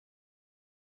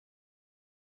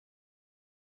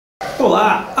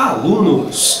Olá,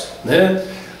 alunos, né?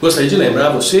 Gostaria de lembrar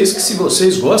vocês que se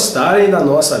vocês gostarem da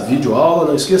nossa videoaula,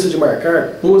 não esqueça de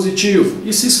marcar positivo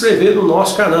e se inscrever no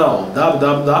nosso canal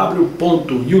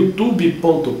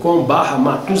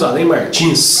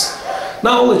www.youtube.com/matusalemmartins.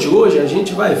 Na aula de hoje a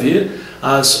gente vai ver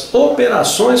as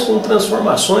operações com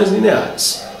transformações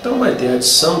lineares. Então vai ter a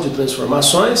adição de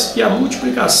transformações e a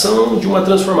multiplicação de uma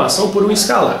transformação por um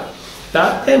escalar.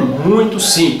 Tá? É muito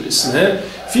simples, né?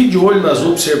 Fique de olho nas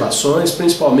observações,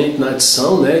 principalmente na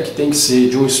adição, né, que tem que ser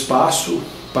de um espaço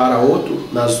para outro,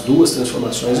 nas duas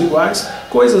transformações iguais,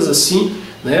 coisas assim,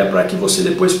 né, para que você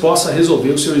depois possa resolver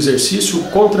o seu exercício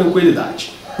com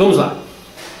tranquilidade. Vamos lá!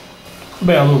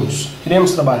 Bem, alunos,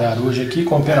 iremos trabalhar hoje aqui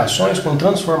com operações com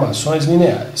transformações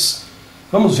lineares.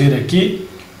 Vamos ver aqui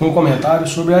um comentário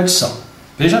sobre a adição.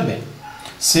 Veja bem,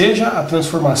 seja a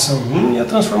transformação 1 e a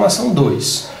transformação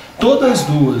 2. Todas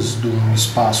duas do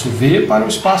espaço V para o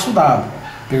espaço W.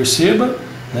 Perceba,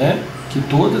 né, que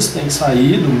todas têm que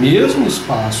sair do mesmo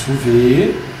espaço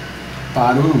V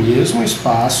para o mesmo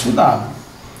espaço W.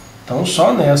 Então,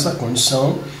 só nessa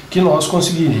condição que nós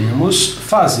conseguiremos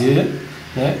fazer,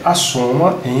 né, a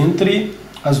soma entre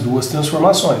as duas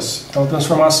transformações. Então,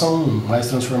 transformação 1 mais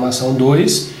transformação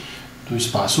 2 do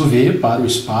espaço V para o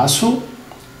espaço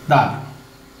W.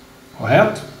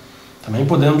 Correto? Também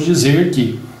podemos dizer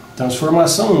que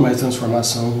transformação 1 mais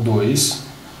transformação 2,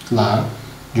 lá,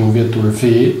 de um vetor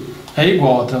V, é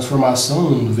igual a transformação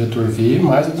 1 do vetor V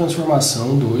mais a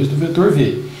transformação 2 do vetor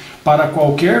V, para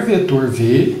qualquer vetor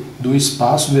V do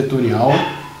espaço vetorial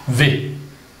V.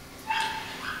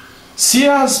 Se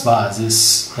as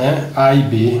bases, né, A e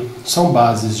B são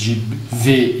bases de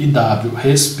V e W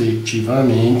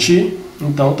respectivamente,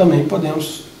 então também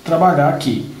podemos trabalhar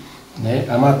aqui, né,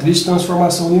 a matriz de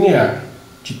transformação linear.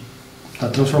 A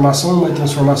transformação 1 e a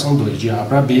transformação 2 de A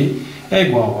para B é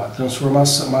igual a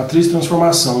matriz de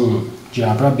transformação 1 de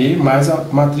A para B mais a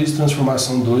matriz de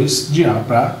transformação 2 de A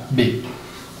para B.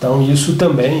 Então isso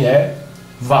também é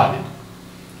válido.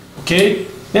 Ok?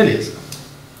 Beleza.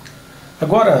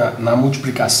 Agora, na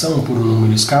multiplicação por um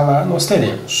número escalar, nós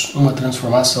teremos uma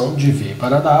transformação de V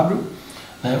para W,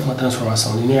 né, uma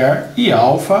transformação linear, e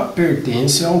alfa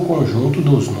pertence ao conjunto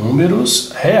dos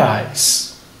números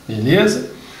reais.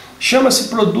 Beleza? Chama-se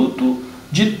produto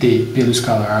de t pelo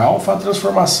escalar alfa a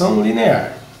transformação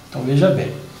linear. Então veja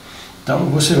bem. Então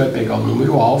você vai pegar o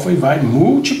número alfa e vai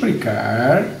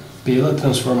multiplicar pela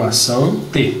transformação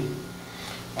t.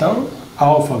 Então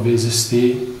alfa vezes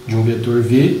t de um vetor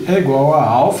v é igual a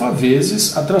alfa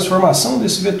vezes a transformação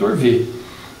desse vetor v.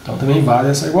 Então também vale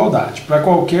essa igualdade para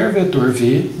qualquer vetor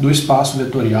v do espaço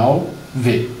vetorial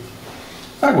v.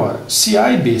 Agora, se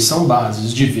A e B são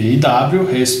bases de V e W,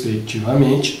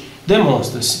 respectivamente,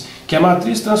 demonstra-se que a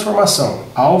matriz de transformação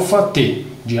αt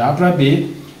de A para B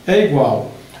é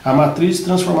igual à matriz de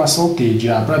transformação T de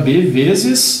A para B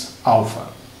vezes alfa.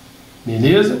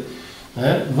 Beleza?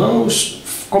 Vamos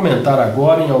comentar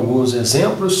agora em alguns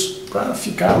exemplos para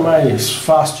ficar mais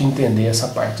fácil de entender essa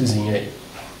partezinha aí.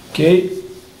 Ok?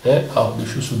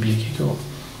 Deixa eu subir aqui que eu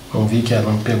não vi que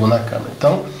ela não pegou na câmera.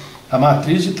 Então, a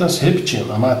matriz de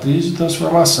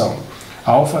transformação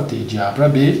αt de A para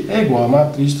B é igual a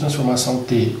matriz de transformação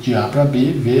T de A para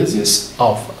B vezes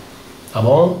alfa. Tá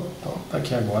bom? Então, tá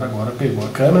aqui agora pegou a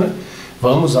câmera.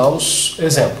 Vamos aos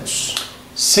exemplos.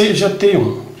 Seja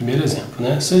T1, primeiro exemplo,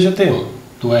 né? Seja T1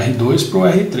 do R2 para o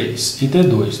R3 e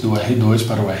T2 do R2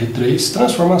 para o R3,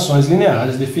 transformações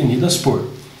lineares definidas por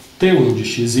T1 de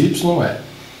xy é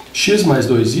x mais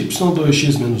 2y,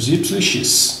 2x menos y e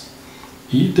x.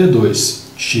 E T2,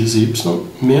 xy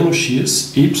menos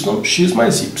x, y, x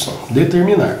mais y.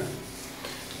 Determinar.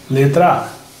 Letra A,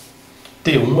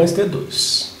 T1 mais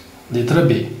T2. Letra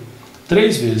B,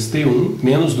 3 vezes T1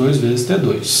 menos 2 vezes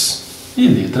T2. E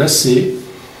letra C,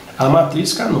 a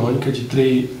matriz canônica de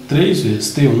 3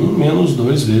 vezes T1 menos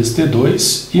 2 vezes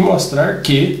T2 e mostrar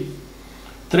que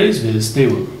 3 vezes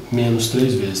T1 menos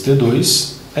 3 vezes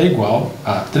T2 é igual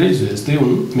a 3 vezes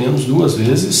T1 menos 2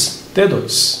 vezes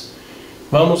T2.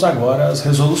 Vamos agora às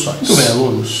resoluções. Muito bem,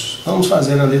 alunos. Vamos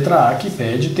fazer a letra A, que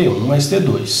pede T1 mais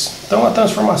T2. Então, a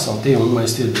transformação T1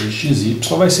 mais T2 de xy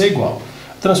vai ser igual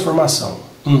a transformação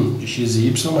 1 de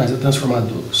xy mais a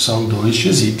transformação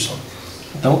 2xy.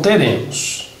 Então,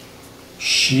 teremos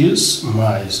x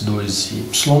mais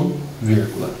 2y,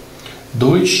 vírgula,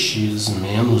 2x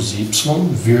menos y,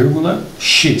 vírgula,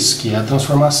 x, que é a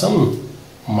transformação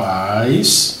 1,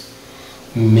 mais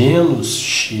menos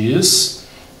x,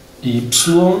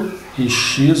 y e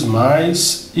x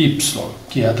mais y,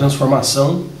 que é a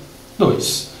transformação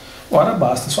 2. Agora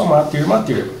basta somar termo a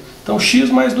termo. Então x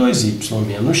mais 2y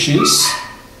menos x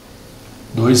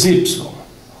 2y.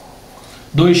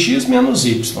 2x menos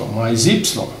y mais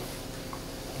y,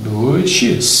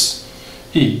 2x.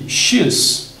 E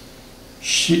x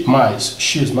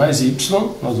mais y,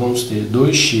 nós vamos ter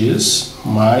 2x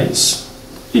mais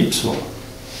y.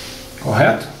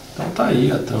 Correto? Então tá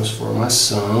aí a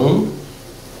transformação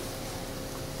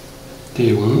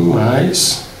T1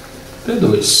 mais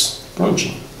T2.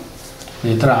 Prontinho.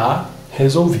 Letra A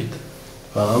resolvida.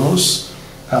 Vamos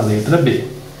à letra B.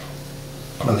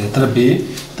 A letra B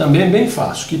também é bem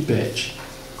fácil, que pede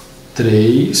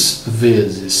 3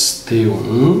 vezes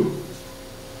T1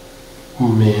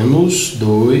 menos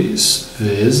 2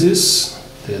 vezes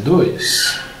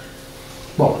T2.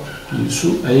 Uma.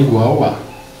 Isso é igual a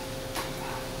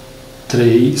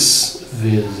 3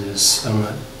 vezes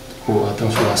a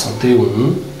transformação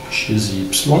T1, xy,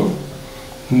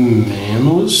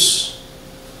 menos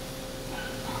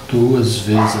 2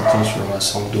 vezes a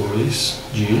transformação 2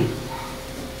 de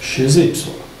xy.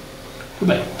 Muito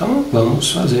bem, então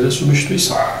vamos fazer a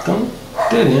substituição. Então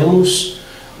teremos,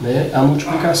 né, a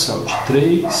multiplicação de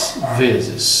 3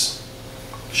 vezes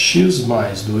x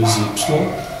mais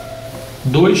 2y,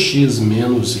 2x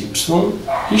menos y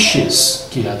e x,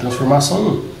 que é a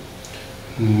transformação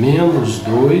 1. Menos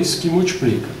 2 que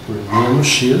multiplica por menos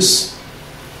x,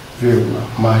 vírgula,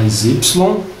 mais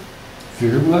y,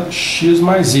 vírgula, x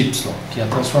mais y, que é a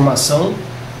transformação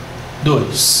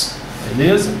 2.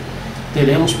 Beleza?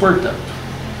 Teremos, portanto,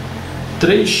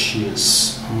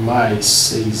 3x mais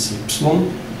 6y,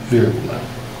 vírgula,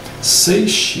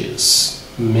 6x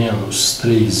menos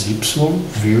 3y,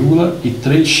 vírgula, e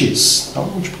 3x. Então,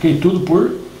 multipliquei tudo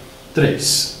por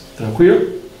 3.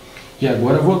 Tranquilo? E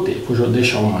agora eu vou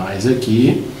deixar o mais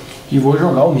aqui e vou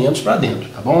jogar o menos para dentro,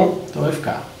 tá bom? Então vai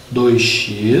ficar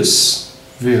 2x,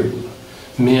 vírgula,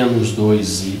 menos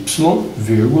 2y,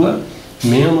 vírgula,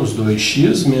 menos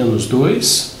 2x, menos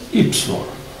 2y.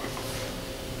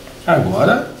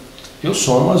 Agora eu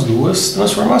somo as duas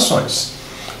transformações.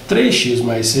 3x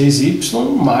mais 6y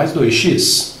mais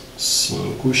 2x.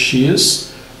 5x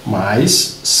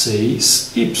mais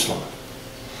 6y.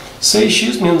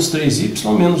 6x menos 3y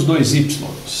menos 2y.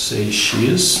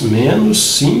 6x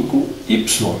menos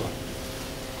 5y.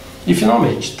 E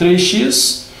finalmente,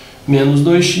 3x menos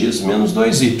 2x menos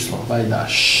 2y. Vai dar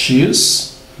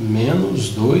x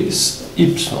menos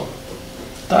 2y.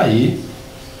 Tá aí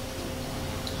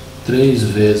 3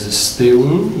 vezes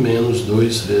T1 menos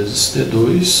 2 vezes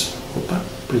T2. Opa,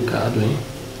 aplicado em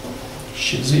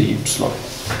x e y.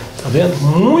 Tá vendo?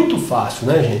 Muito fácil,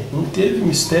 né, gente? Não teve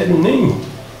mistério nenhum.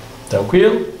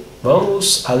 Tranquilo?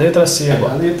 Vamos à letra C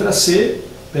agora. A letra C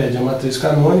pede a matriz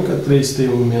canônica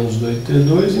 3T1 menos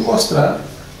 2T2 e mostrar,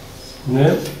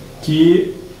 né,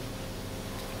 que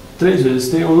 3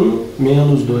 vezes T1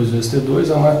 menos 2 vezes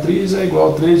T2, a matriz é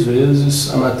igual a 3 vezes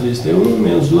a matriz T1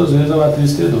 menos 2 vezes a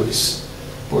matriz T2.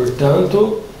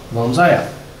 Portanto, vamos a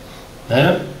ela,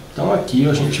 né? Então aqui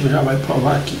a gente já vai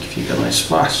provar aqui, que fica mais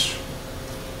fácil.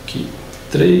 Que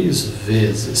 3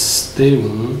 vezes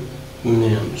T1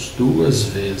 menos 2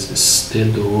 vezes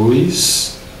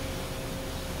T2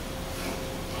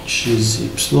 xy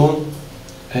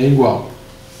é igual.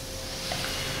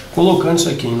 Colocando isso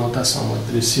aqui em notação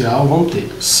matricial, vamos ter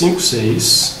 5,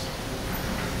 6,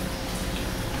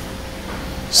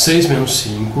 6 menos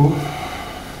 5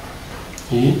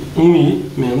 e 1i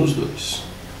menos 2.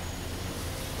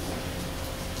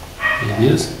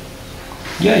 Beleza?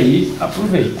 E aí,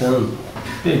 aproveitando,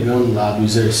 pegando lá do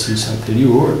exercício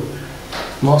anterior,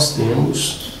 nós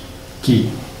temos que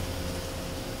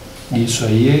isso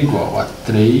aí é igual a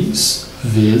 3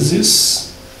 vezes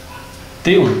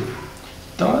T1.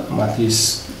 Então,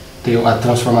 a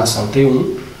transformação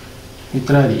T1 me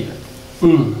traria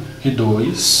 1 e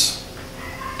 2,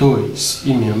 2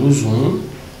 e menos 1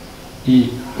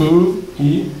 e 1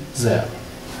 e 0.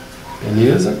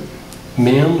 Beleza?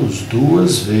 Menos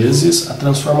 2 vezes a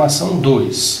transformação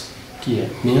 2, que é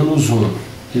menos 1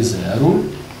 e 0,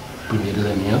 primeiro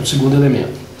elemento, segundo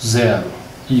elemento, 0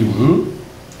 e 1,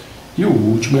 e o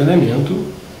último elemento,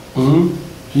 1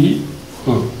 e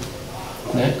 1.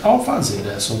 Né? Ao fazer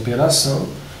essa operação,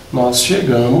 nós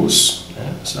chegamos,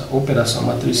 né, essa operação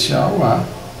matricial, a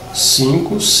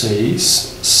 5,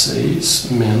 6, 6,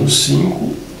 menos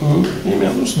 5, 1 e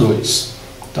menos 2.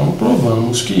 Então,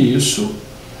 provamos que isso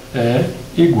é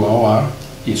igual a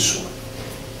isso.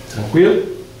 Tranquilo?